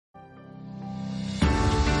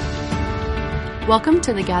Welcome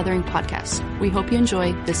to the Gathering Podcast. We hope you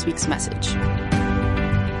enjoy this week's message.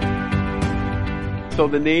 So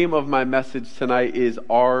the name of my message tonight is,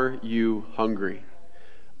 Are You Hungry?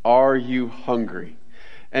 Are you hungry?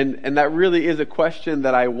 And that really is a question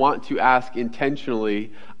that I want to ask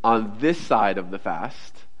intentionally on this side of the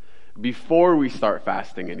fast, before we start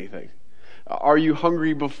fasting anything. Are you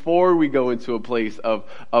hungry before we go into a place of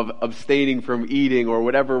abstaining from eating or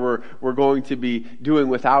whatever we're going to be doing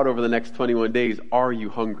without over the next 21 days? Are you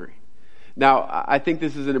hungry? Now, I think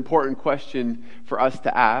this is an important question for us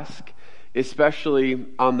to ask, especially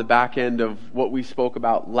on the back end of what we spoke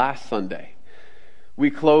about last Sunday.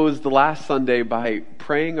 We closed the last Sunday by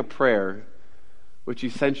praying a prayer which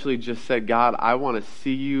essentially just said, God, I want to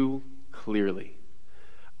see you clearly.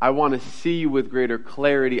 I want to see you with greater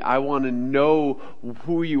clarity. I want to know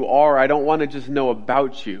who you are. I don't want to just know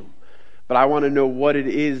about you, but I want to know what it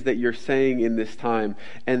is that you're saying in this time.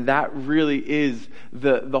 And that really is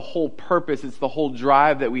the whole purpose. It's the whole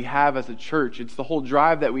drive that we have as a church. It's the whole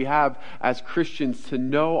drive that we have as Christians to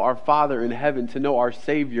know our Father in heaven, to know our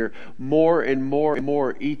Savior more and more and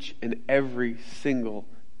more each and every single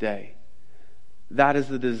day. That is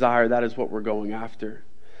the desire. That is what we're going after.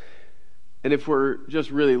 And if we're just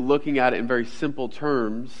really looking at it in very simple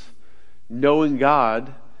terms, knowing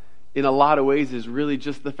God in a lot of ways is really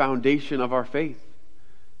just the foundation of our faith.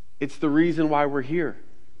 It's the reason why we're here.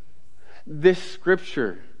 This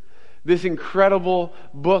scripture, this incredible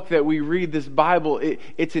book that we read, this Bible,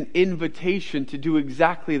 it's an invitation to do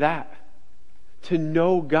exactly that. To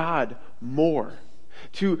know God more.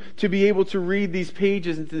 To be able to read these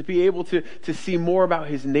pages and to be able to see more about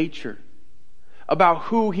His nature. About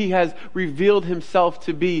who He has revealed Himself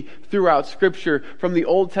to be throughout Scripture, from the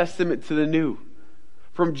Old Testament to the New,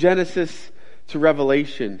 from Genesis to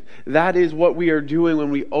Revelation. That is what we are doing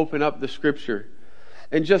when we open up the Scripture.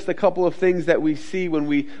 And just a couple of things that we see when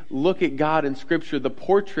we look at God in Scripture, the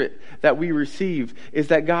portrait that we receive is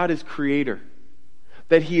that God is creator,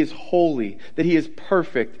 that He is holy, that He is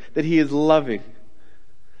perfect, that He is loving,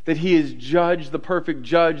 that He is judge, the perfect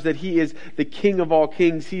judge, that He is the King of all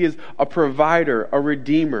kings. He is a provider, a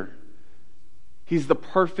redeemer. He's the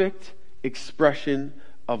perfect expression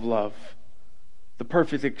of love, the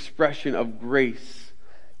perfect expression of grace,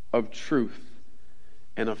 of truth,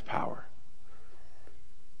 and of power.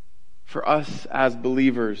 For us as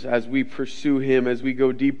believers, as we pursue Him, as we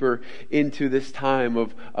go deeper into this time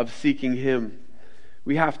of seeking Him,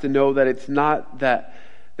 we have to know that it's not that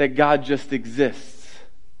God just exists.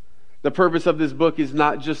 The purpose of this book is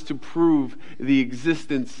not just to prove the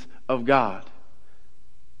existence of God.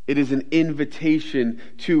 It is an invitation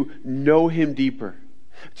to know Him deeper,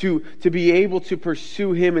 to be able to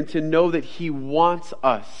pursue Him and to know that He wants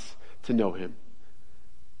us to know Him.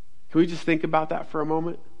 Can we just think about that for a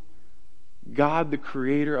moment? God, the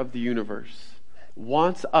creator of the universe,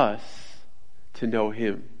 wants us to know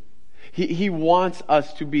Him. He wants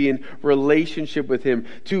us to be in relationship with Him,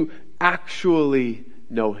 to actually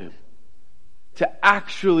know Him. To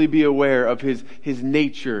actually be aware of His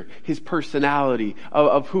nature, His personality,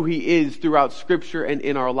 of who He is throughout Scripture and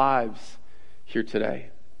in our lives here today.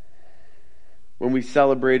 When we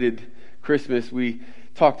celebrated Christmas, we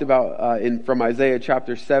talked about from Isaiah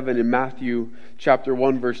chapter 7 and Matthew chapter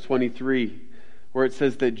 1 verse 23, where it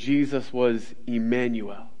says that Jesus was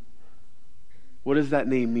Emmanuel. What does that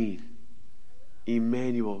name mean?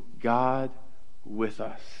 Emmanuel, God with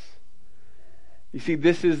us. You see,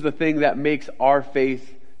 this is the thing that makes our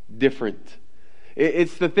faith different.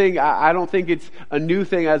 It's the thing, I don't think it's a new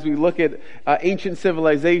thing as we look at ancient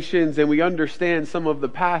civilizations and we understand some of the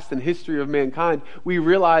past and history of mankind. We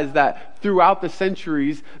realize that throughout the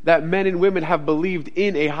centuries that men and women have believed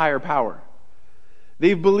in a higher power.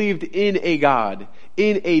 They've believed in a God,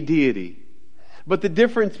 in a deity. But the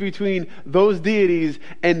difference between those deities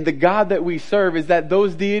and the God that we serve is that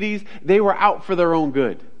those deities, they were out for their own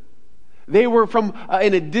good. They were from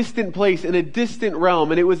in a distant place, in a distant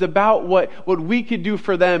realm, and it was about what we could do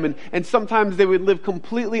for them. And sometimes they would live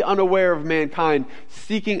completely unaware of mankind,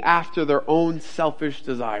 seeking after their own selfish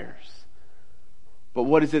desires. But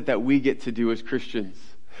what is it that we get to do as Christians?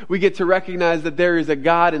 We get to recognize that there is a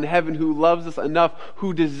God in heaven who loves us enough,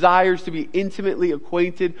 who desires to be intimately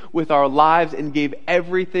acquainted with our lives and gave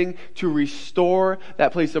everything to restore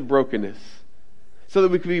that place of brokenness so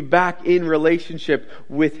that we can be back in relationship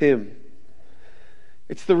with Him.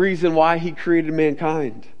 It's the reason why He created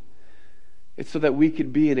mankind. It's so that we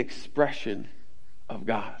could be an expression of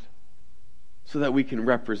God. So that we can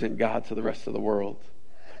represent God to the rest of the world.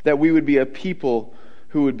 That we would be a people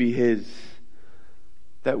who would be His.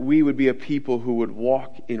 That we would be a people who would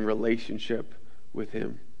walk in relationship with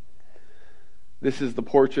Him. This is the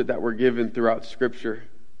portrait that we're given throughout Scripture.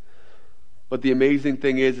 But the amazing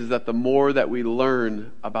thing is that the more that we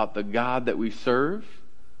learn about the God that we serve,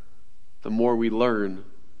 the more we learn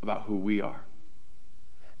about who we are.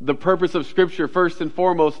 The purpose of Scripture, first and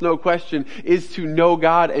foremost, no question, is to know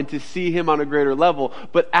God and to see Him on a greater level.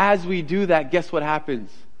 But as we do that, guess what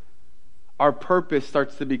happens? Our purpose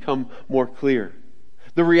starts to become more clear.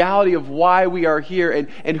 The reality of why we are here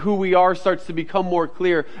and who we are starts to become more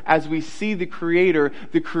clear as we see the Creator,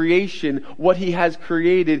 the creation, what He has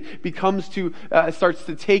created starts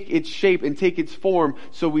to take its shape and take its form,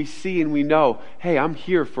 so we see and we know, hey, I'm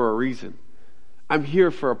here for a reason. I'm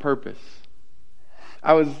here for a purpose.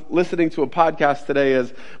 I was listening to a podcast today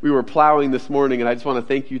as we were plowing this morning, and I just want to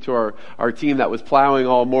thank you to our team that was plowing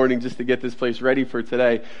all morning just to get this place ready for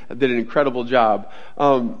today. They did an incredible job.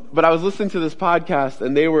 But I was listening to this podcast,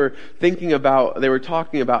 and they were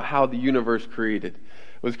talking about how the universe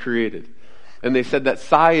was created. And they said that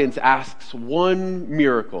science asks one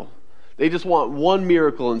miracle. They just want one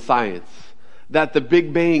miracle in science, that the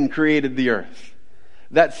Big Bang created the earth,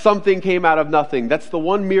 that something came out of nothing. That's the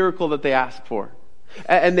one miracle that they ask for.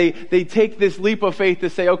 And they take this leap of faith to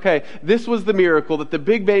say, okay, this was the miracle, that the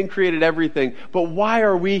Big Bang created everything, but why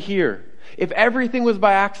are we here? If everything was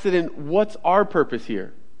by accident, what's our purpose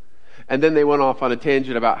here? And then they went off on a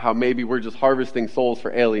tangent about how maybe we're just harvesting souls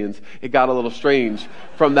for aliens. It got a little strange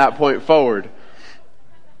from that point forward.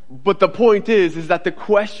 But the point is that the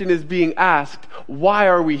question is being asked, why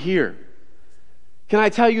are we here? Can I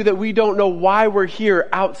tell you that we don't know why we're here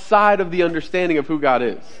outside of the understanding of who God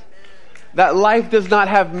is? That life does not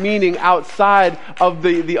have meaning outside of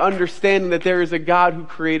the understanding that there is a God who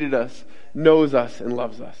created us, knows us, and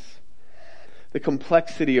loves us. The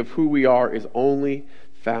complexity of who we are is only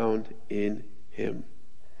found in Him.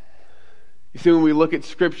 You see, when we look at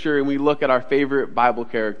Scripture and we look at our favorite Bible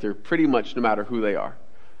character, pretty much no matter who they are,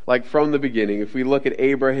 like from the beginning, if we look at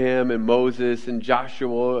Abraham and Moses and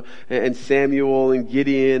Joshua and Samuel and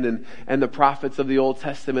Gideon and the prophets of the Old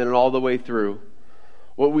Testament and all the way through,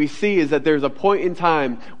 what we see is that there's a point in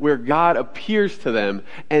time where God appears to them,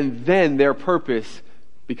 and then their purpose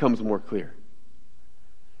becomes more clear.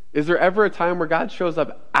 Is there ever a time where God shows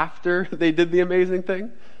up after they did the amazing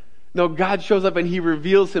thing? No, God shows up and He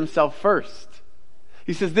reveals Himself first.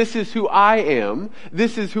 He says, this is who I am.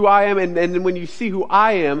 This is who I am. And when you see who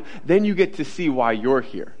I am, then you get to see why you're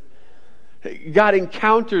here. God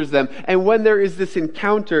encounters them. And when there is this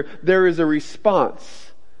encounter, there is a response.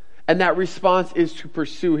 And that response is to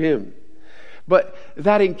pursue Him. But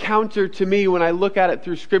that encounter, to me, when I look at it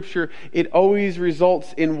through Scripture, it always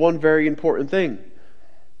results in one very important thing.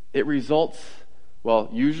 It results, well,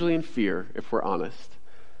 usually in fear, if we're honest,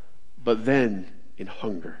 but then in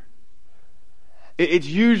hunger. It's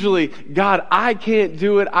usually, God, I can't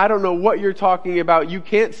do it. I don't know what you're talking about. You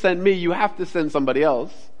can't send me. You have to send somebody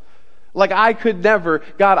else. Like I could never.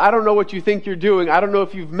 God, I don't know what you think you're doing. I don't know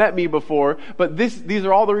if you've met me before, but these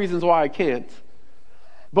are all the reasons why I can't.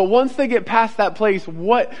 But once they get past that place,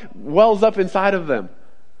 what wells up inside of them?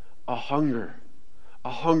 A hunger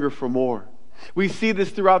for more. We see this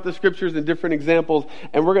throughout the Scriptures in different examples,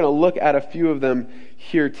 and we're going to look at a few of them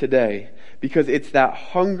here today, because it's that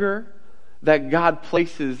hunger that God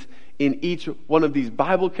places in each one of these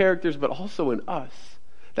Bible characters, but also in us,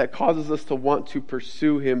 that causes us to want to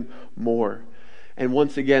pursue Him more. And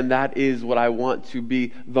once again, that is what I want to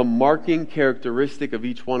be the marking characteristic of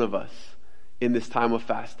each one of us in this time of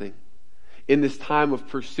fasting, in this time of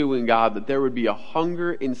pursuing God, that there would be a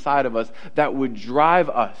hunger inside of us that would drive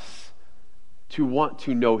us to want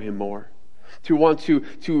to know Him more, to want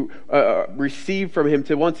to receive from Him,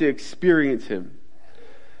 to want to experience Him.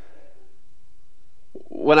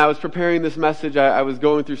 When I was preparing this message, I was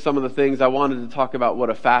going through some of the things. I wanted to talk about what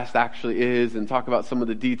a fast actually is and talk about some of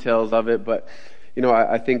the details of it. But,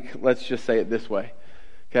 I think let's just say it this way.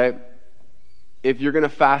 Okay? If you're going to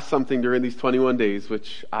fast something during these 21 days,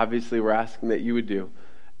 which obviously we're asking that you would do,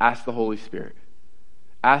 ask the Holy Spirit.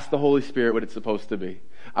 Ask the Holy Spirit what it's supposed to be.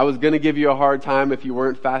 I was going to give you a hard time if you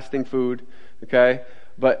weren't fasting food. Okay?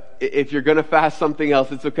 But if you're going to fast something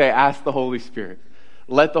else, it's okay. Ask the Holy Spirit.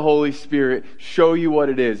 Let the Holy Spirit show you what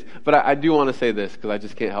it is. But I do want to say this, because I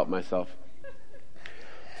just can't help myself.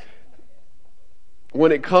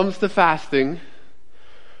 When it comes to fasting,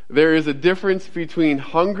 there is a difference between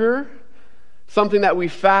hunger, something that we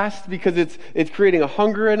fast because it's creating a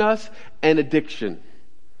hunger in us, and addiction.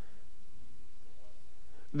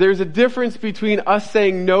 There's a difference between us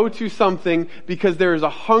saying no to something because there is a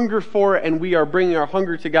hunger for it and we are bringing our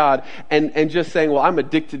hunger to God, and just saying, well, I'm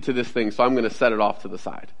addicted to this thing, so I'm going to set it off to the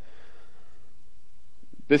side.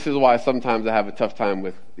 This is why sometimes I have a tough time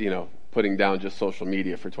with, putting down just social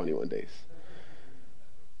media for 21 days.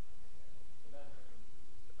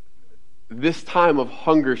 This time of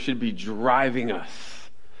hunger should be driving us.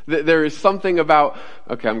 There is something about,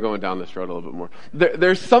 okay, I'm going down this road a little bit more.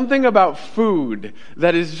 There's something about food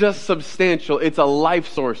that is just substantial. It's a life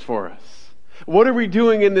source for us. What are we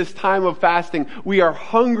doing in this time of fasting? We are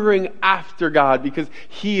hungering after God because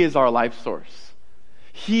He is our life source.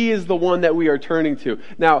 He is the one that we are turning to.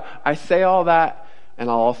 Now, I say all that, and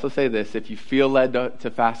I'll also say this. If you feel led to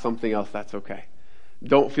fast something else, that's okay.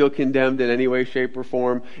 Don't feel condemned in any way, shape, or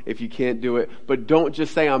form if you can't do it. But don't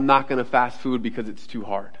just say, I'm not going to fast food because it's too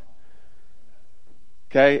hard.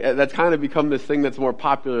 Okay? That's kind of become this thing that's more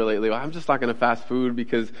popular lately. Well, I'm just not going to fast food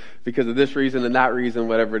because of this reason and that reason,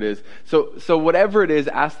 whatever it is. So whatever it is,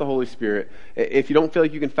 ask the Holy Spirit. If you don't feel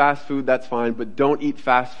like you can fast food, that's fine. But don't eat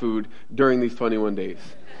fast food during these 21 days.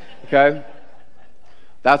 Okay?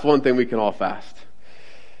 That's one thing we can all fast.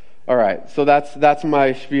 All right, so that's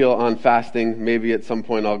my spiel on fasting. Maybe at some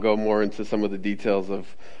point I'll go more into some of the details of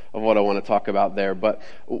what I want to talk about there. But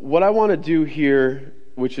what I want to do here,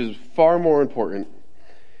 which is far more important,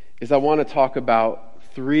 is I want to talk about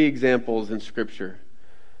 3 examples in Scripture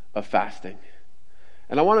of fasting.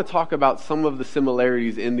 And I want to talk about some of the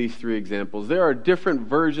similarities in these 3 examples. There are different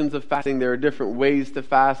versions of fasting. There are different ways to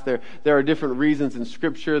fast. There are different reasons in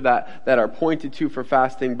Scripture that are pointed to for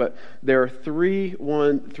fasting. But there are three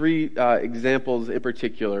examples in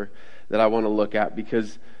particular that I want to look at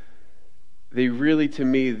because they really, to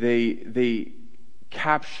me, they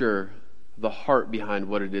capture the heart behind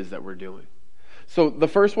what it is that we're doing. So the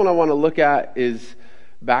first one I want to look at is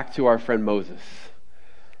back to our friend Moses.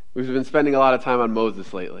 We've been spending a lot of time on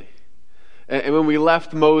Moses lately. And when we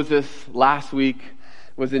left Moses last week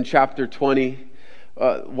was in chapter 20.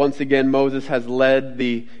 Once again, Moses has led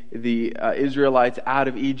the Israelites out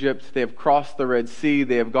of Egypt. They have crossed the Red Sea.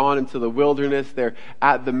 They have gone into the wilderness. They're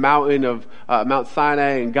at the mountain of Mount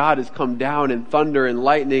Sinai, and God has come down in thunder and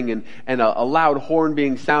lightning and a loud horn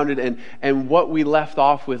being sounded. And what we left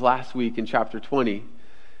off with last week in chapter 20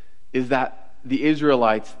 is that the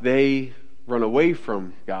Israelites, they run away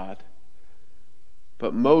from God.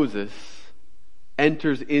 But Moses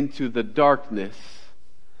enters into the darkness,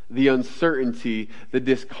 the uncertainty, the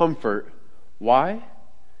discomfort. Why?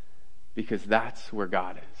 Because that's where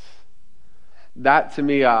God is. That, to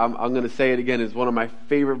me, I'm going to say it again, is one of my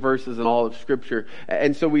favorite verses in all of Scripture.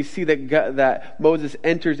 And so we see that Moses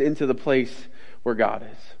enters into the place where God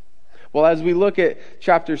is. Well, as we look at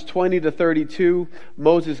chapters 20 to 32,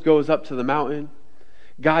 Moses goes up to the mountain.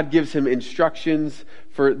 God gives him instructions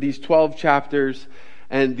for these 12 chapters.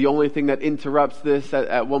 And the only thing that interrupts this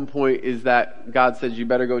at one point is that God says, you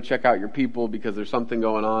better go check out your people because there's something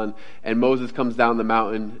going on. And Moses comes down the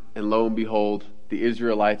mountain, and lo and behold, the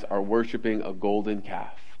Israelites are worshiping a golden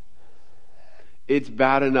calf. It's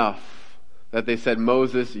bad enough that they said,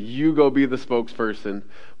 Moses, you go be the spokesperson.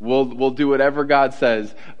 We'll do whatever God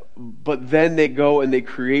says. But then they go and they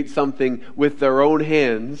create something with their own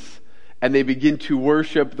hands, and they begin to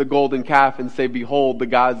worship the golden calf and say, behold, the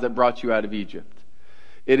gods that brought you out of Egypt.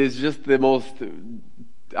 It is just the most,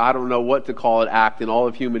 I don't know what to call it, act in all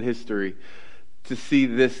of human history to see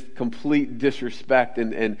this complete disrespect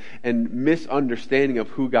and misunderstanding of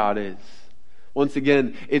who God is. Once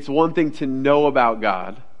again, it's one thing to know about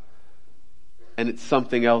God, and it's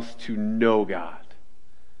something else to know God.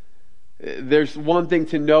 There's one thing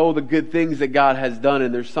to know the good things that God has done,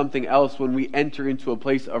 and there's something else when we enter into a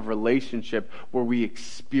place of relationship where we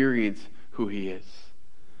experience who He is.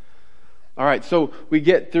 All right, so we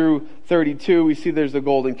get through 32. We see there's the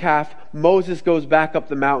golden calf. Moses goes back up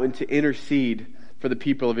the mountain to intercede for the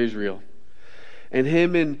people of Israel. And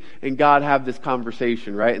him and God have this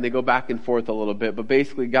conversation, right? And they go back and forth a little bit. But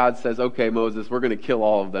basically God says, okay, Moses, we're going to kill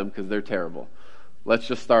all of them because they're terrible. Let's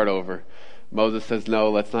just start over. Moses says,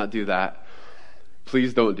 no, let's not do that.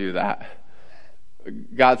 Please don't do that.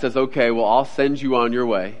 God says, okay, well, I'll send you on your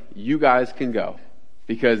way. You guys can go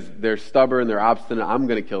because they're stubborn, they're obstinate. I'm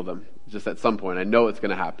going to kill them just at some point. I know it's going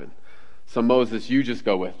to happen. So Moses, you just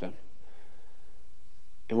go with them.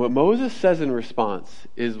 And what Moses says in response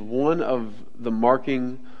is one of the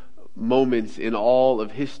marking moments in all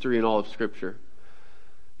of history and all of Scripture.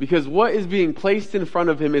 Because what is being placed in front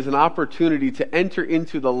of him is an opportunity to enter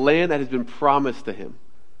into the land that has been promised to him.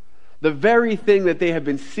 The very thing that they have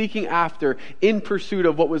been seeking after in pursuit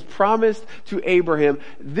of what was promised to Abraham.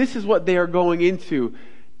 This is what they are going into.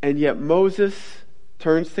 And yet Moses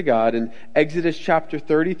turns to God in Exodus chapter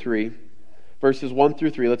 33, verses 1 through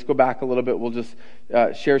 3. Let's go back a little bit. We'll just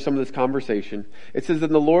share some of this conversation. It says,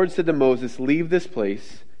 "Then the Lord said to Moses, leave this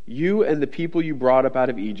place, you and the people you brought up out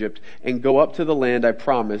of Egypt, and go up to the land I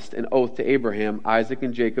promised an oath to Abraham, Isaac,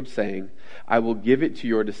 and Jacob, saying, I will give it to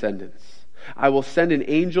your descendants. I will send an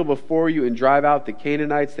angel before you and drive out the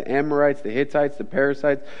Canaanites, the Amorites, the Hittites, the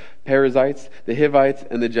Perizzites, the Hivites,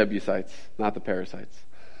 and the Jebusites. Not the parasites.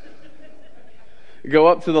 Go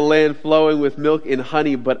up to the land flowing with milk and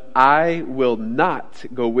honey, but I will not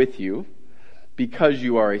go with you, because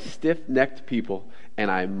you are a stiff-necked people, and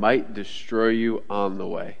I might destroy you on the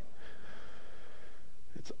way.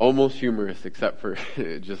 It's almost humorous, except for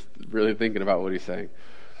just really thinking about what he's saying.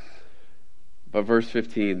 But verse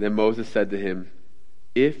 15, then Moses said to him,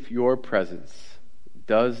 if your presence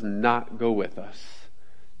does not go with us,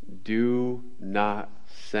 do not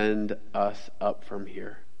send us up from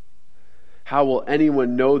here. How will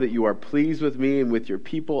anyone know that you are pleased with me and with your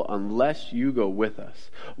people unless you go with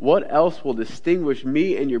us? What else will distinguish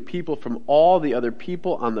me and your people from all the other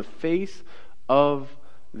people on the face of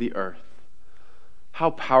the earth? How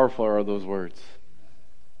powerful are those words?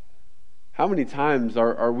 How many times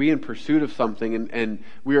are we in pursuit of something and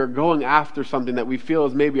we are going after something that we feel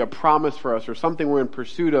is maybe a promise for us or something we're in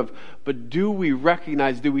pursuit of, but do we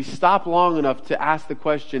recognize, do we stop long enough to ask the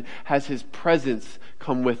question, has His presence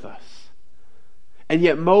come with us? And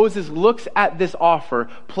yet Moses looks at this offer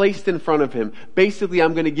placed in front of him. Basically,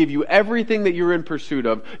 I'm going to give you everything that you're in pursuit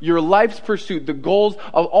of. Your life's pursuit, the goals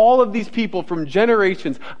of all of these people from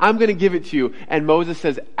generations, I'm going to give it to you. And Moses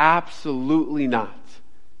says, absolutely not.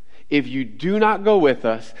 If you do not go with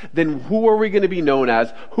us, then who are we going to be known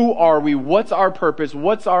as? Who are we? What's our purpose?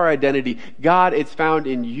 What's our identity? God, it's found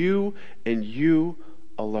in you and you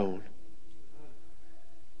alone.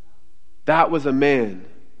 That was a man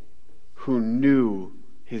who knew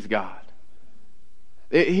his God.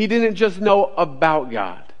 He didn't just know about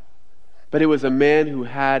God, but it was a man who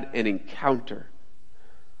had an encounter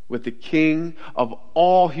with the King of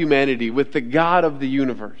all humanity, with the God of the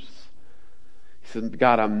universe. He said,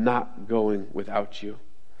 God, I'm not going without you.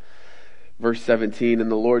 Verse 17,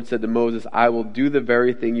 and the Lord said to Moses, I will do the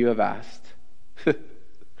very thing you have asked,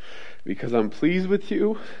 because I'm pleased with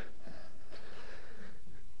you,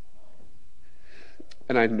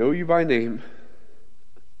 and I know you by name.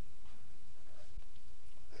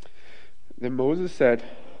 Then Moses said,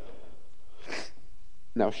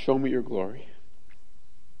 now show me your glory.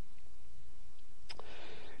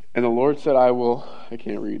 And the Lord said, I will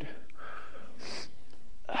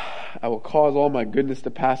cause all my goodness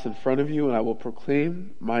to pass in front of you, and I will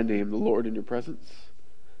proclaim my name, the Lord, in your presence.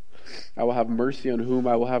 I will have mercy on whom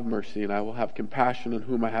I will have mercy, and I will have compassion on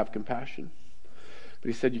whom I have compassion. But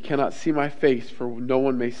he said, you cannot see my face, for no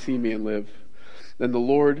one may see me and live. Then the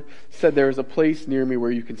Lord said, there is a place near me where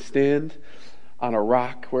you can stand on a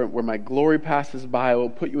rock, where my glory passes by. I will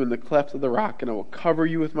put you in the cleft of the rock, and I will cover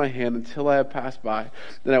you with my hand until I have passed by.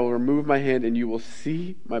 Then I will remove my hand, and you will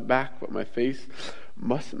see my back, but my face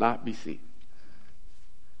must not be seen.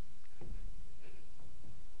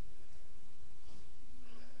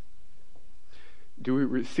 Do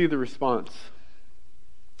we see the response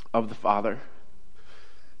of the Father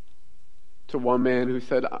to one man who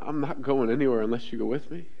said, I'm not going anywhere unless you go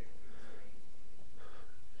with me?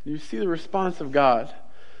 You see the response of God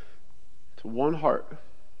to one heart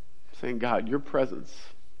saying, God, your presence,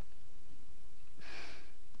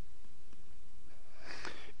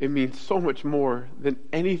 it means so much more than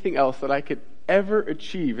anything else that I could ever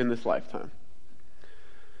achieve in this lifetime.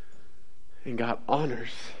 And God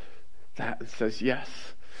honors that and says, yes,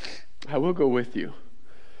 I will go with you,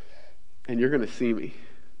 and you're going to see me.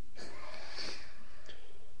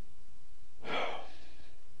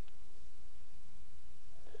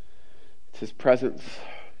 His presence.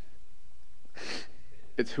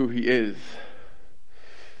 It's who He is.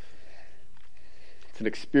 It's an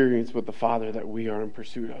experience with the Father that we are in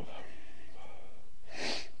pursuit of.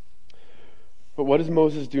 But what does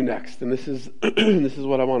Moses do next? And this is this is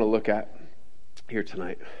what I want to look at here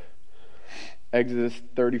tonight. Exodus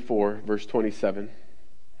 34, verse 27.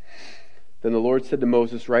 Then the Lord said to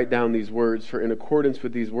Moses, write down these words, for in accordance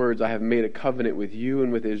with these words I have made a covenant with you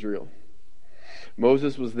and with Israel.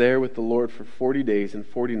 Moses was there with the Lord for 40 days and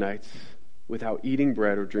 40 nights without eating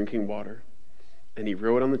bread or drinking water. And he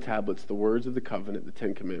wrote on the tablets the words of the covenant, the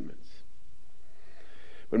 10 Commandments.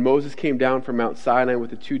 When Moses came down from Mount Sinai with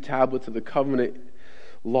the 2 tablets of the covenant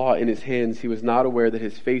law in his hands, he was not aware that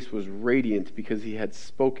his face was radiant because he had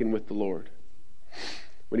spoken with the Lord.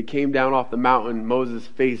 When he came down off the mountain, Moses'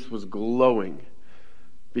 face was glowing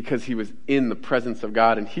because he was in the presence of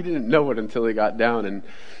God, and he didn't know it until he got down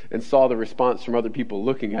and saw the response from other people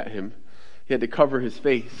looking at him. He had to cover his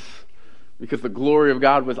face because the glory of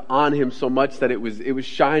God was on him so much that it was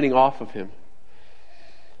shining off of him.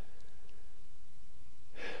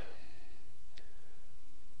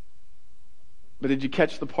 But did you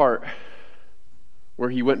catch the part where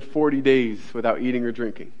he went 40 days without eating or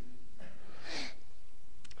drinking?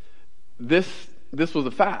 This was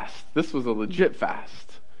a fast. This was a legit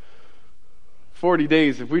fast. 40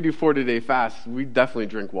 days, if we do 40-day fasts, we definitely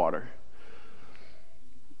drink water.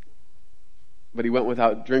 But he went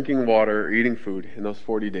without drinking water or eating food in those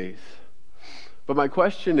 40 days. But my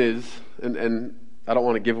question is, and I don't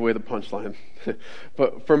want to give away the punchline,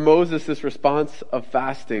 but for Moses, this response of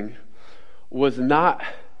fasting was not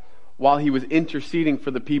while he was interceding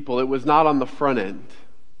for the people. It was not on the front end.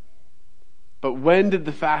 But when did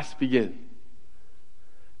the fast begin?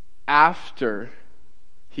 After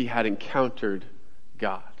he had encountered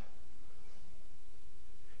God.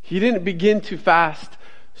 He didn't begin to fast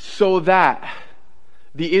so that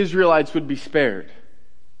the Israelites would be spared.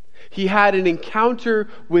 He had an encounter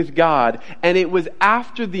with God, and it was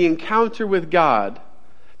after the encounter with God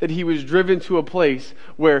that he was driven to a place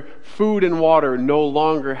where food and water no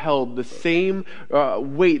longer held the same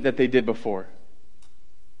weight that they did before.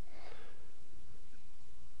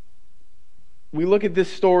 We look at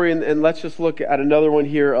this story, and let's just look at another one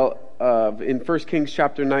here in 1 Kings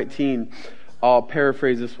chapter 19. I'll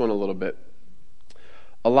paraphrase this one a little bit.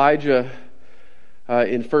 Elijah,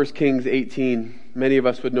 in 1 Kings 18, many of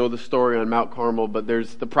us would know the story on Mount Carmel, but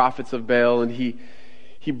there's the prophets of Baal, and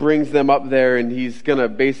he brings them up there, and he's going to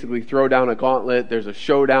basically throw down a gauntlet. There's a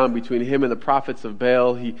showdown between him and the prophets of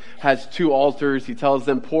Baal. He has 2 altars. He tells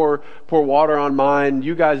them, pour water on mine.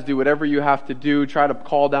 You guys do whatever you have to do. Try to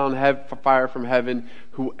call down fire from heaven.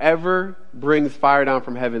 Whoever brings fire down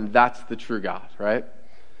from heaven, that's the true God, right?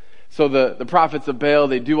 So the prophets of Baal,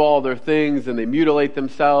 they do all their things, and they mutilate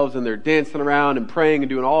themselves, and they're dancing around and praying and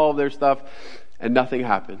doing all of their stuff, and nothing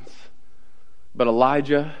happens. But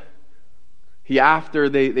Elijah, after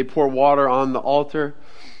they pour water on the altar,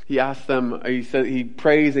 he asks them, he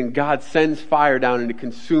prays, and God sends fire down and it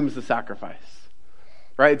consumes the sacrifice.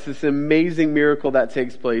 Right? It's this amazing miracle that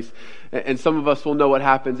takes place. And some of us will know what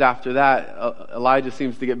happens after that. Elijah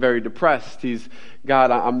seems to get very depressed.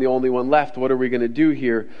 God, I'm the only one left. What are we going to do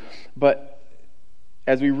here? But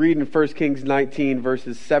as we read in 1 Kings 19,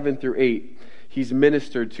 verses 7 through 8, he's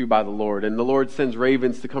ministered to by the Lord. And the Lord sends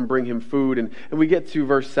ravens to come bring him food. And we get to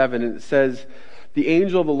verse 7, and it says, "The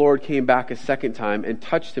angel of the Lord came back a second time and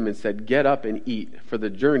touched him and said, 'Get up and eat, for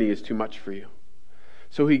the journey is too much for you.'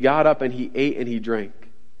 So he got up and he ate and he drank.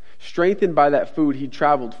 Strengthened by that food, he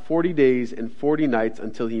traveled 40 days and 40 nights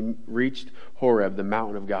until he reached Horeb, the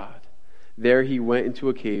mountain of God. There he went into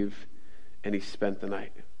a cave and he spent the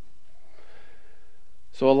night."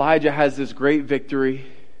 So Elijah has this great victory.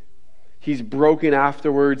 He's broken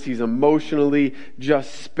afterwards. He's emotionally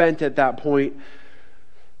just spent at that point.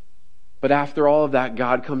 But after all of that,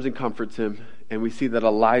 God comes and comforts him. And we see that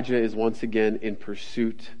Elijah is once again in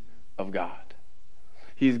pursuit of God.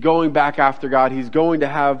 He's going back after God. He's going to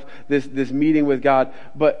have this meeting with God.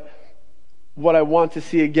 But what I want to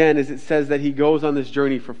see again is it says that he goes on this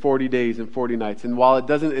journey for 40 days and 40 nights. And while it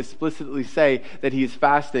doesn't explicitly say that he is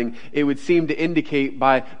fasting, it would seem to indicate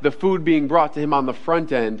by the food being brought to him on the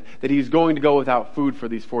front end that he's going to go without food for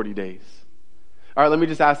these 40 days. All right, let me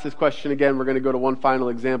just ask this question again. We're going to go to one final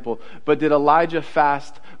example. But did Elijah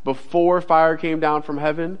fast before fire came down from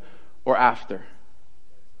heaven or after?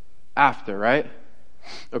 After, right?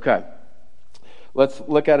 Okay. Let's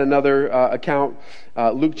look at another account.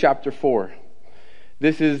 Luke chapter 4.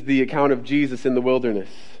 This is the account of Jesus in the wilderness.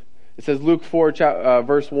 It says, Luke 4,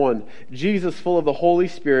 verse 1, "Jesus, full of the Holy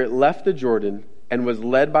Spirit, left the Jordan and was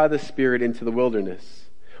led by the Spirit into the wilderness,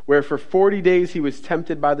 where for 40 days he was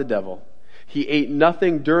tempted by the devil. He ate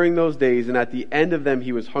nothing during those days, and at the end of them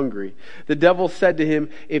he was hungry. The devil said to him,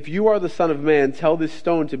 'If you are the Son of Man, tell this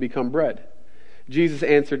stone to become bread.' Jesus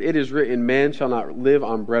answered, 'It is written, man shall not live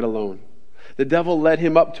on bread alone.' The devil led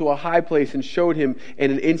him up to a high place and showed him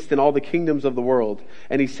in an instant all the kingdoms of the world.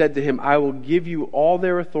 And he said to him, 'I will give you all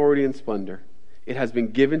their authority and splendor. It has been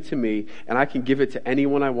given to me, and I can give it to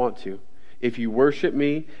anyone I want to. If you worship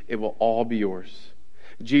me, it will all be yours.'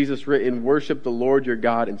 Jesus written, 'Worship the Lord your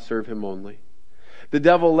God and serve him only.' The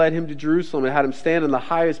devil led him to Jerusalem and had him stand on the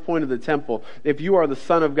highest point of the temple. 'If you are the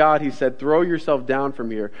Son of God,' he said, 'throw yourself down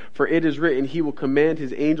from here. For it is written, he will command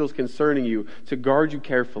his angels concerning you to guard you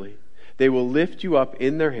carefully. They will lift you up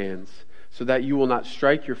in their hands so that you will not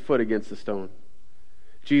strike your foot against a stone.'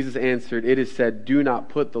 Jesus answered, 'It is said, do not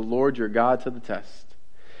put the Lord your God to the test.'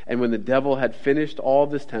 And when the devil had finished all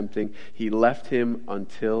this tempting, he left him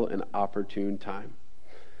until an opportune time."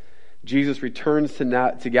 Jesus returns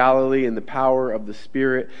to Galilee in the power of the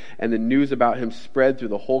Spirit, and the news about him spread through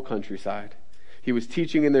the whole countryside. He was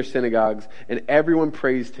teaching in their synagogues, and everyone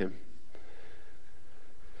praised him.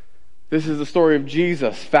 This is the story of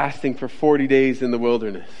Jesus fasting for 40 days in the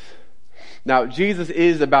wilderness. Now, Jesus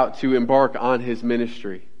is about to embark on his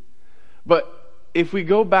ministry. But if we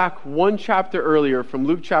go back one chapter earlier, from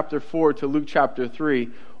Luke chapter 4 to Luke chapter 3,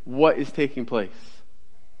 what is taking place?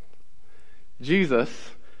 Jesus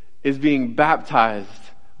is being baptized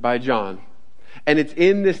by John. And it's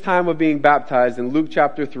in this time of being baptized, in Luke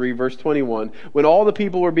chapter 3, verse 21, when all the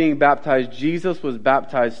people were being baptized, Jesus was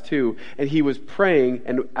baptized too. And he was praying,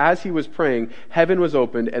 and as he was praying, heaven was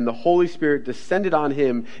opened, and the Holy Spirit descended on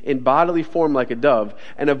him in bodily form like a dove.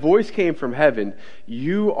 And a voice came from heaven,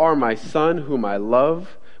 "You are my Son, whom I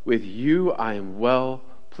love. With you I am well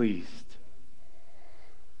pleased."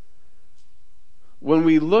 When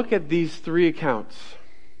we look at these three accounts,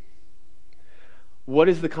 what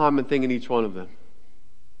is the common thing in each one of them?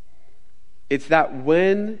 It's that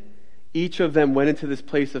when each of them went into this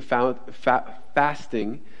place of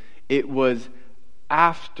fasting, it was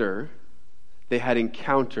after they had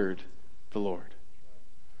encountered the Lord.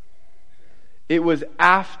 It was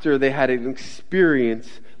after they had an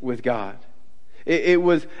experience with God. It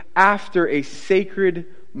was after a sacred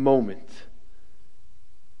moment.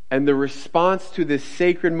 And the response to this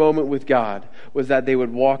sacred moment with God was that they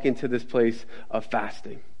would walk into this place of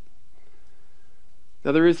fasting.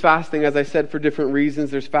 Now, there is fasting, as I said, for different reasons.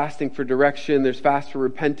 There's fasting for direction. There's fast for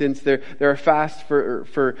repentance. There are fasts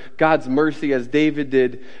for God's mercy, as David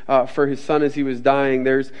did for his son as he was dying.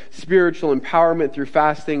 There's spiritual empowerment through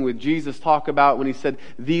fasting, with Jesus talk about when he said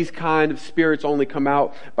these kind of spirits only come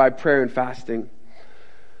out by prayer and fasting.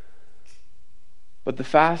 But the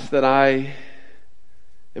fast that I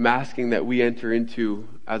am asking that we enter into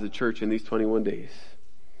as a church in these 21 days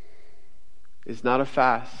is not a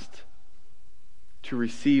fast to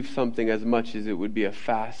receive something as much as it would be a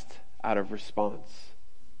fast out of response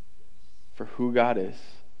for who God is.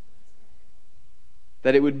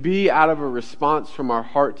 That it would be out of a response from our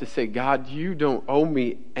heart to say, God, you don't owe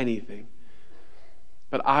me anything,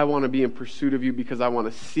 but I want to be in pursuit of you because I want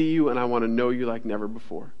to see you and I want to know you like never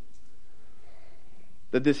before.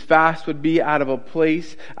 That this fast would be out of a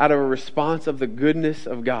place, out of a response of the goodness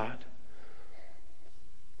of God.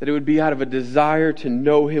 That it would be out of a desire to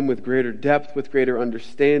know Him with greater depth, with greater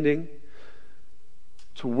understanding,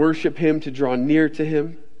 to worship Him, to draw near to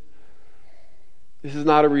Him. This is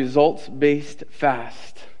not a results-based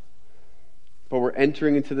fast, but we're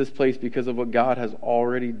entering into this place because of what God has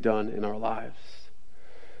already done in our lives.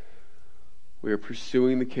 We are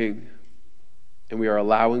pursuing the King, and we are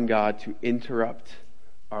allowing God to interrupt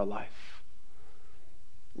our life.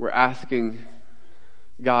 We're asking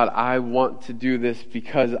God, I want to do this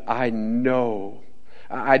because I know.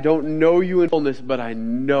 I don't know you in fullness, but I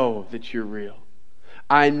know that you're real.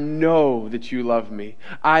 I know that you love me.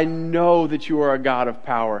 I know that you are a God of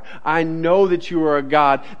power. I know that you are a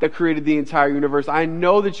God that created the entire universe. I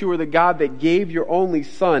know that you are the God that gave your only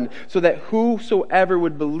Son so that whosoever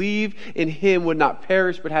would believe in Him would not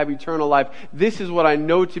perish but have eternal life. This is what I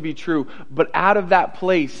know to be true. But out of that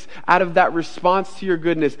place, out of that response to your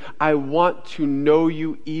goodness, I want to know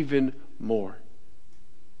you even more.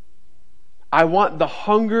 I want the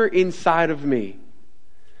hunger inside of me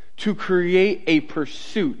to create a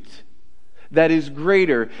pursuit that is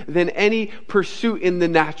greater than any pursuit in the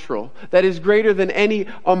natural, that is greater than any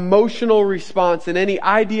emotional response and any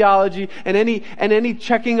ideology and any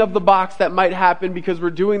checking of the box that might happen because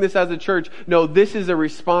we're doing this as a church. No, this is a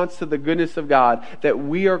response to the goodness of God that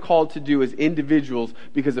we are called to do as individuals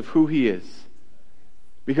because of who He is,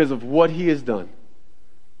 because of what He has done,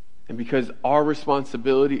 and because our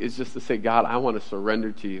responsibility is just to say, God, I want to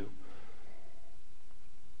surrender to you.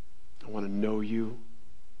 I want to know you.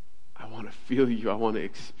 I want to feel you. I want to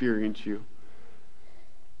experience you.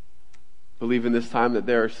 I believe in this time that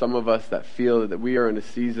there are some of us that feel that we are in a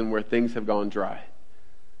season where things have gone dry.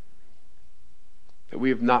 That we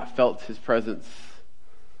have not felt His presence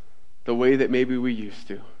the way that maybe we used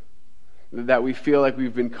to. That we feel like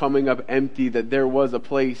we've been coming up empty. That there was a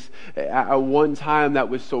place at one time that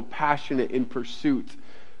was so passionate in pursuit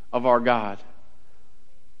of our God.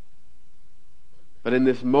 But in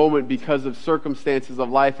this moment, because of circumstances of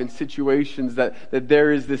life and situations, that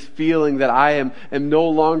there is this feeling that I am no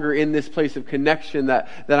longer in this place of connection, that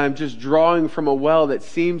I'm just drawing from a well that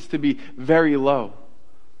seems to be very low.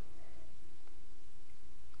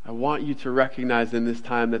 I want you to recognize in this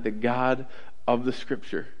time that the God of the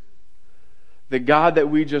Scripture, the God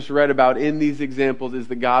that we just read about in these examples, is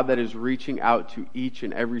the God that is reaching out to each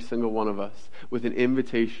and every single one of us with an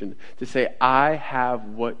invitation to say, I have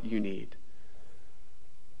what you need.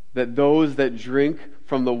 That those that drink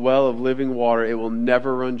from the well of living water, it will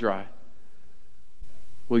never run dry.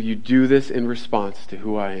 Will you do this in response to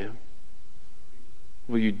who I am?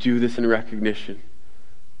 Will you do this in recognition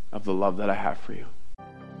of the love that I have for you?